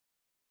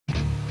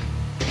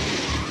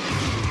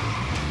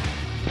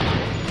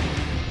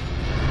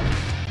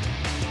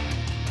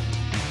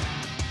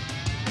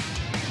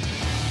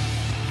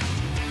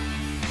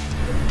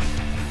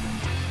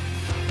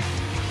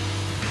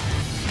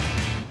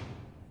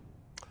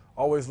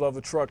Always love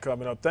the truck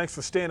coming up. Thanks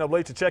for staying up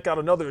late to check out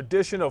another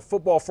edition of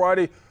Football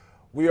Friday.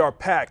 We are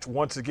packed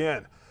once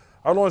again.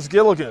 Our Lawrence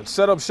Gilligan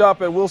set up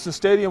shop at Wilson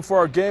Stadium for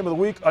our game of the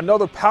week.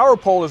 Another power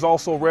poll is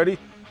also ready.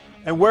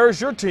 And where is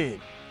your team?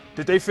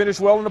 Did they finish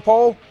well in the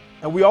poll?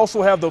 And we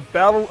also have the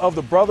Battle of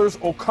the Brothers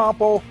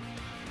Ocampo.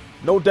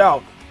 No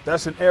doubt,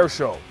 that's an air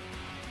show.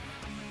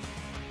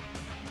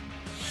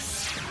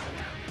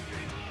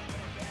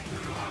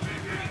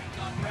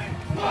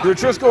 The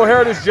Atrisco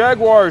Heritage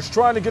Jaguars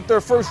trying to get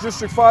their first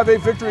District 5A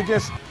victory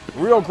against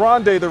Rio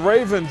Grande, the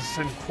Ravens,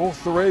 and quote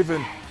the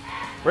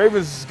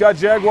Ravens got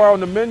Jaguar on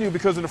the menu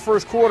because in the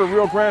first quarter,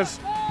 Rio Grande's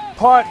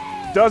punt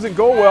doesn't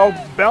go well,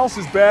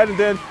 bounces bad, and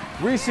then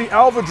Reese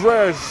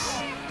Alvarez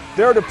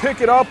there to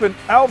pick it up, and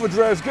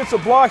Alvarez gets a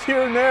block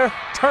here and there,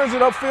 turns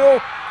it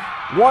upfield,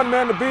 one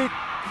man to beat,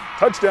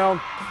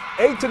 touchdown,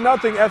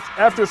 8-0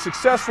 after a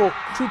successful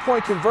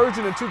two-point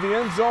conversion into the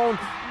end zone.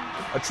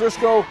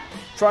 Atrisco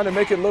trying to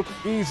make it look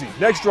easy.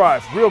 Next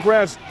drive, Rio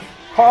Grande's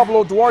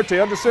Pablo Duarte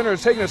under center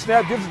is taking a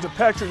snap, gives it to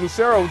Patrick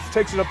Lucero, who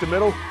takes it up the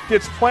middle,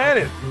 gets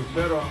planted.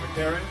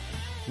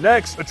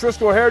 Next,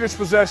 Atrisco Heritage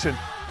possession.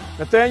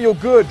 Nathaniel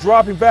Good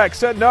dropping back,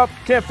 setting up,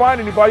 can't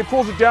find anybody,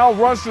 pulls it down,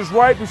 runs to his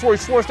right before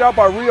he's forced out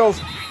by Rio's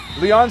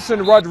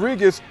Leonson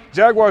Rodriguez.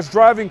 Jaguars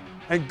driving,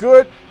 and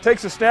Good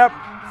takes a snap,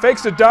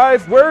 fakes a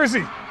dive. Where is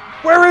he?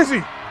 Where is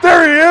he?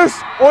 There he is,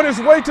 on his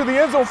way to the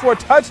end zone for a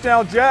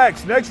touchdown,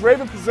 Jags. Next,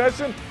 Raven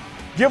possession,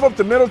 give up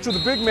the middle to the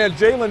big man,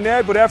 Jalen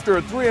Nadd, but after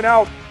a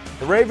 3-and-out,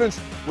 the Ravens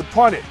would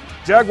punt it.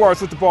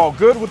 Jaguars with the ball,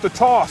 Good with the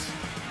toss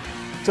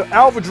to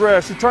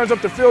Alvarez, who turns up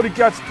the field. He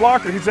gets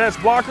blockers. He has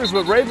blockers,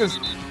 but Ravens,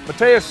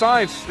 Mateus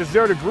Sainz is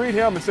there to greet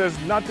him and says,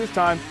 not this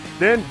time.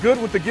 Then Good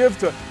with the give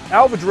to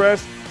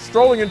Alvarez,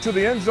 strolling into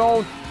the end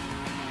zone.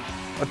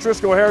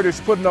 Atrisco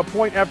Heritage putting up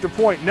point after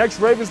point.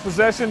 Next, Ravens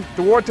possession,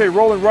 Duarte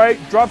rolling right,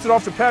 drops it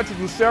off to Patrick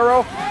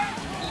Lucero,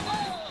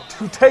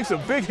 who takes a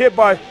big hit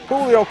by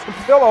Julio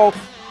Capillo.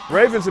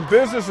 Ravens in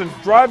business and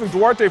driving.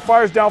 Duarte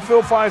fires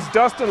downfield, finds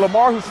Dustin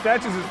Lamar, who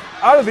snatches it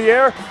out of the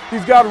air.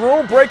 He's got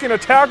room, breaking a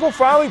tackle,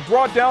 finally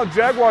brought down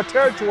Jaguar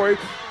territory.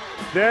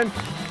 Then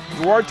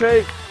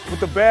Duarte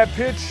with a bad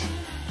pitch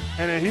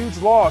and a huge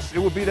loss. It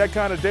would be that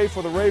kind of day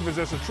for the Ravens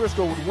as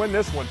Atrisco would win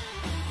this one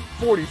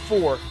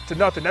 44-0.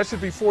 That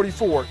should be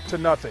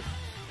 44-0.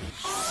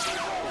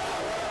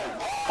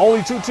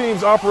 Only two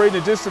teams operating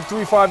in District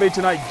 3-5A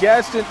tonight.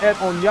 Gadsden at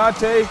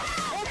Oñate.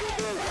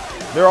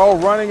 They're all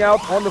running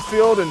out on the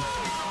field, and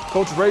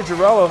Coach Ray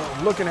Jarella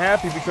looking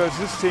happy because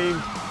his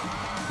team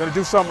going to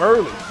do something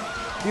early.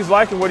 He's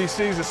liking what he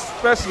sees,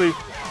 especially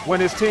when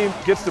his team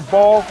gets the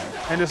ball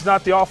and it's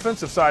not the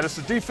offensive side, it's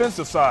the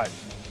defensive side.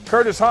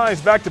 Curtis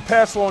Hines back to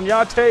pass for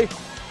Oñate.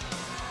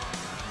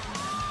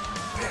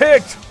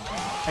 Picked,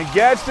 and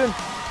Gadsden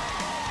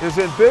is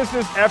in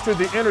business after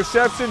the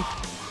interception.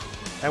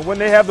 And when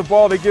they have the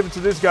ball, they give it to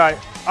this guy.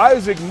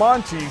 Isaac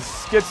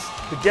Montes gets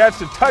the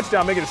Gadsden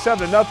touchdown, making it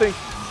 7-0.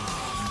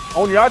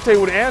 Oñate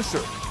would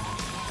answer.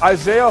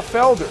 Isaiah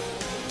Felder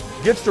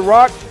gets the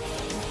rock,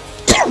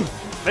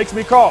 makes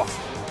me cough.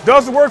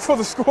 Doesn't work for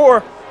the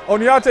score.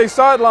 Oñate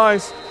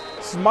sidelines,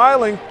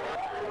 smiling.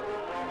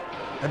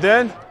 And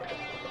then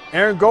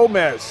Aaron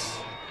Gomez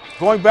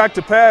going back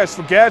to pass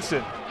for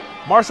Gadsden.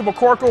 Marshall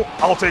McCorkle,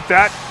 I'll take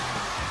that.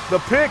 The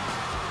pick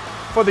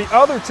for the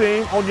other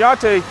team.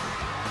 Oñate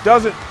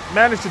doesn't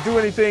manage to do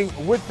anything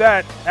with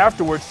that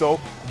afterwards, though.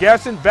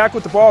 Gadsden back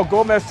with the ball.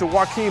 Gomez to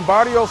Joaquin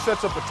Barrios,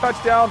 sets up a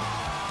touchdown.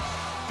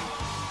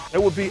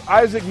 It would be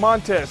Isaac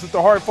Montes with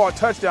the hard-fought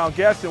touchdown.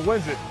 Gadsden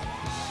wins it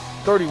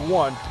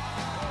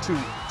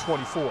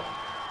 31-24.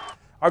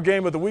 Our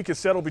game of the week is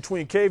settled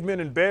between Cavemen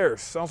and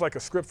Bears. Sounds like a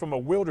script from a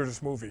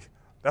wilderness movie.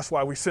 That's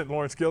why we sent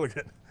Lawrence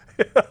Gilligan.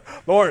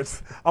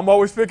 Lawrence, I'm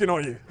always picking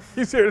on you.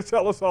 He's here to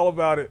tell us all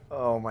about it.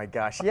 Oh, my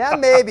gosh. Yeah,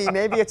 maybe.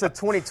 Maybe it's a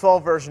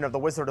 2012 version of The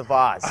Wizard of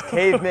Oz.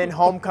 Cavemen,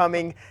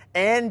 Homecoming,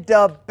 and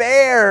the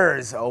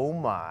Bears. Oh,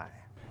 my.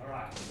 All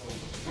right, so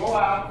go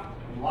out,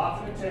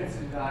 lots of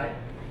intensity tonight.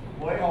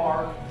 Play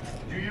hard,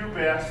 do your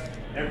best.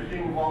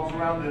 Everything revolves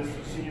around this.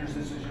 Seniors,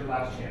 this is your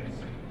last chance.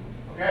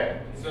 Okay?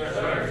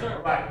 Sir.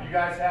 All right, you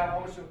guys have how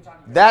much time?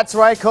 That's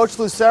right, Coach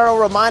Lucero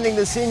reminding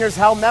the seniors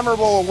how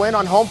memorable a win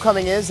on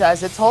Homecoming is,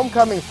 as it's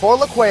Homecoming for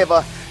La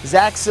Cueva.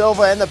 Zach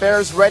Silva and the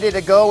Bears ready to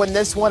go in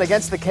this one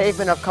against the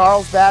Cavemen of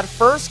Carlsbad.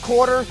 First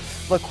quarter,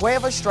 La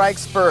Cueva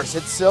strikes first.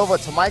 It's Silva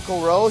to Michael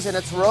Rose, and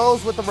it's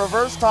Rose with the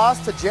reverse toss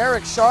to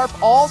Jarek Sharp.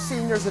 All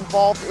seniors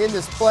involved in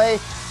this play.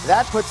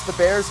 That puts the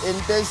Bears in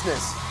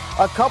business.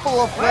 A couple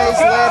of plays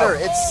later,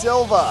 it's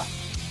Silva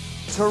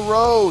to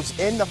Rose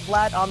in the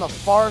flat on the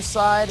far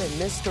side, and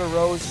Mr.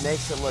 Rose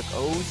makes it look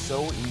oh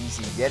so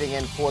easy. Getting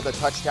in for the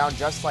touchdown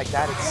just like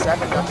that. It's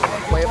 7-0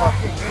 Cueva.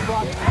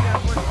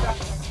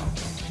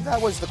 That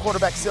was the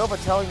quarterback Silva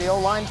telling the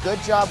O-line, good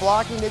job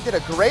blocking. They did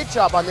a great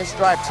job on this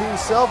drive too.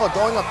 Silva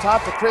going up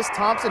top to Chris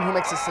Thompson, who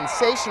makes a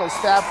sensational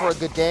stab for a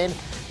good gain.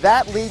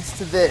 That leads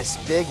to this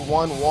big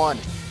 1-1.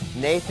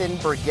 Nathan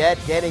Burgett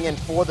getting in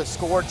for the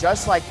score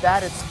just like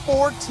that. It's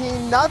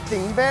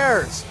 14-0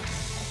 Bears.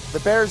 The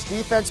Bears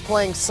defense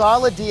playing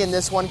solid D in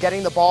this one,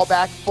 getting the ball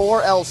back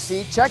for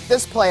LC. Check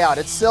this play out.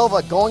 It's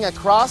Silva going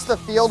across the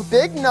field.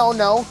 Big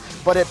no-no,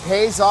 but it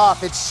pays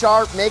off. It's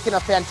Sharp making a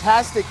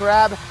fantastic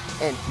grab,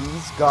 and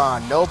he's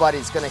gone.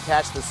 Nobody's going to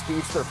catch the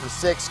speedster for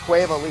 6.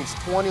 Cueva leads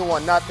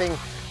 21-0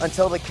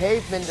 until the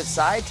Cavemen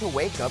decide to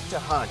wake up to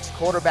hunt.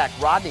 Quarterback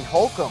Rodney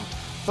Holcomb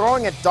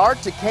throwing a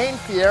dart to Kane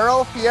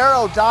Fierro.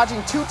 Fierro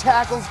dodging 2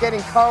 tackles,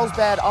 getting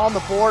Carlsbad on the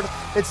board.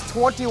 It's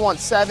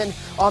 21-7.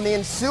 On the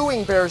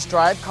ensuing Bears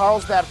drive,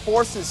 Carlsbad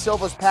forces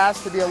Silva's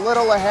pass to be a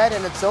little ahead,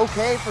 and it's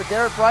okay for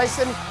Garrett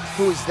Bryson,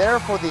 who is there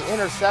for the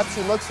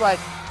interception. Looks like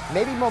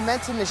maybe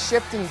momentum is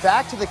shifting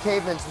back to the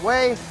Cavemen's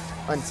way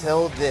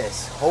until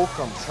this.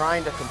 Holcomb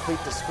trying to complete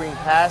the screen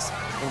pass.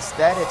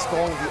 Instead, it's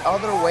going the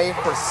other way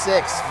for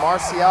 6.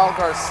 Marcial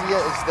Garcia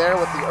is there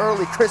with the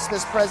early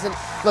Christmas present.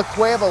 La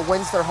Cueva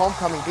wins their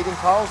homecoming, beating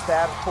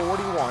Carlsbad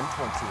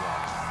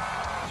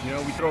 41-21. You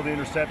know, we throw the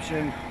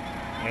interception,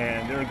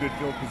 and they're in good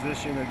field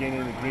position. They're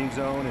getting in the green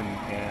zone, and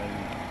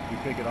we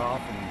pick it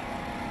off and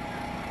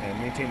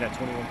maintain that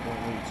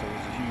 21-point lead. So it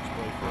was a huge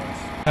play for us.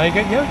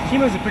 Yeah,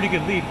 team has a pretty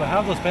good lead, but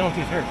how have those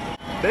penalties hurt?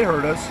 They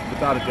hurt us,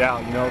 without a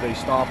doubt. You know, they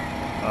stop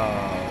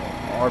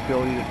our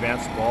ability to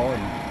advance the ball,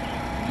 and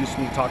we just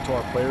need to talk to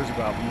our players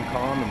about being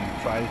calm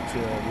and try to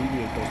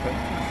alleviate those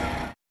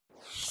penalties.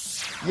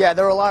 Yeah,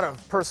 there were a lot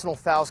of personal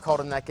fouls called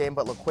in that game,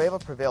 but La Cueva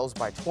prevails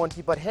by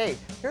 20. But hey,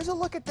 here's a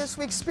look at this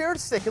week's Spirit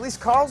Stick. At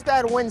least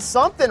Carlsbad wins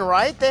something,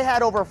 right? They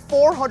had over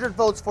 400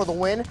 votes for the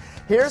win.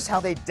 Here's how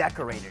they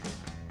decorated it.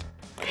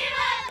 We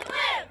love the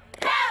blue,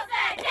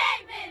 Carlsbad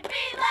Cavemen,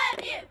 we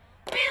love you.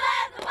 We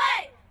love the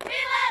white, we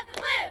love the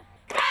blue,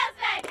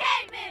 Carlsbad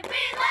Cavemen,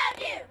 we love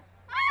you.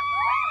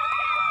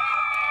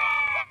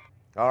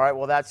 All right,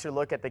 well, that's your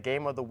look at the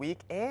game of the week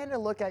and a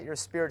look at your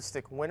Spirit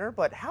Stick winner.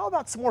 But how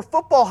about some more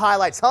football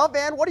highlights, huh,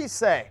 Van? What do you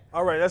say?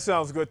 All right, that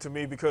sounds good to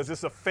me because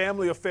it's a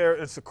family affair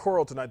in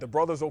Socorro tonight. The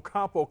brothers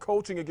Ocampo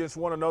coaching against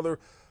one another.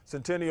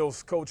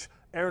 Centennial's coach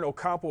Aaron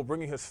Ocampo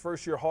bringing his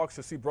first-year Hawks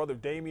to see brother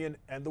Damien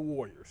and the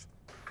Warriors.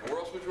 Where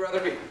else would you rather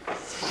be?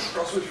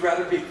 Where else would you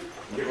rather be?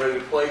 Get ready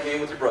to play a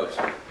game with your brothers.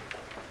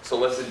 So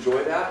let's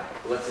enjoy that.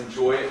 Let's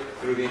enjoy it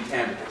through the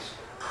intangibles.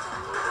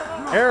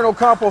 Aaron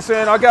Ocampo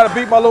saying, I got to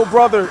beat my little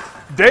brother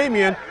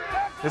Damien.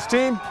 His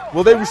team,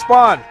 will they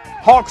respond?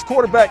 Hawks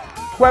quarterback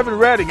Quevin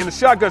Redding in the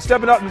shotgun,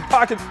 stepping up in the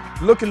pocket,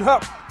 looking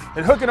up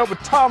and hooking up with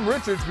Tom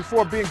Richards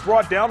before being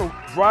brought down. The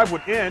drive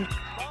would end.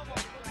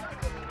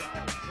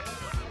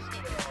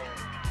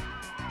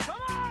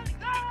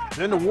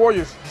 Then the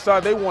Warriors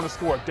decide they want to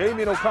score.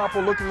 Damien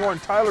Ocampo looking on.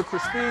 Tyler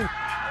Crispin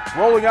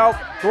rolling out,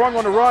 throwing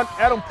on the run.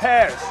 Adam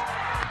Paz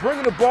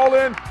bringing the ball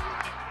in.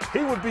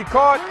 He would be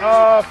caught.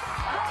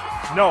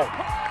 No.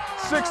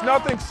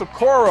 6-0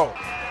 Socorro.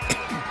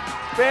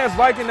 Fans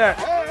liking that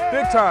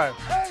big time.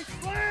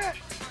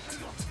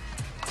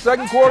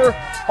 Second quarter,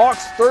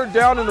 Hawks third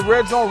down in the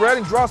red zone.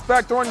 Redding drops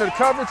back throwing to the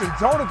coverage, and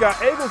Jonah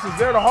Eagles is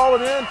there to haul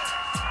it in.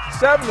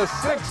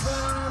 7-6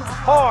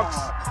 Hawks,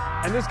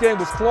 and this game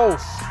was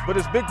close, but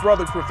his big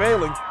brother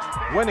prevailing,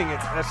 winning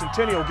it, and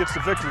Centennial gets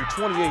the victory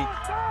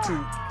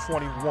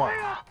 28-21.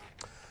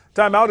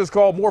 Timeout is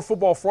called. More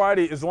Football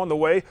Friday is on the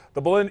way.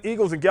 The Belen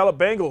Eagles and Gallup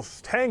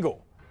Bengals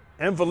tangle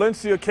in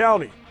Valencia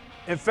County.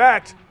 In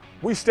fact,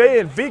 we stay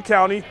in V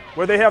County,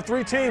 where they have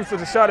 3 teams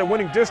with a shot at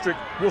winning district.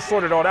 We'll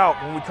sort it all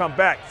out when we come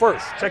back.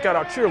 First, check out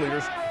our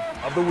cheerleaders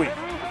of the week.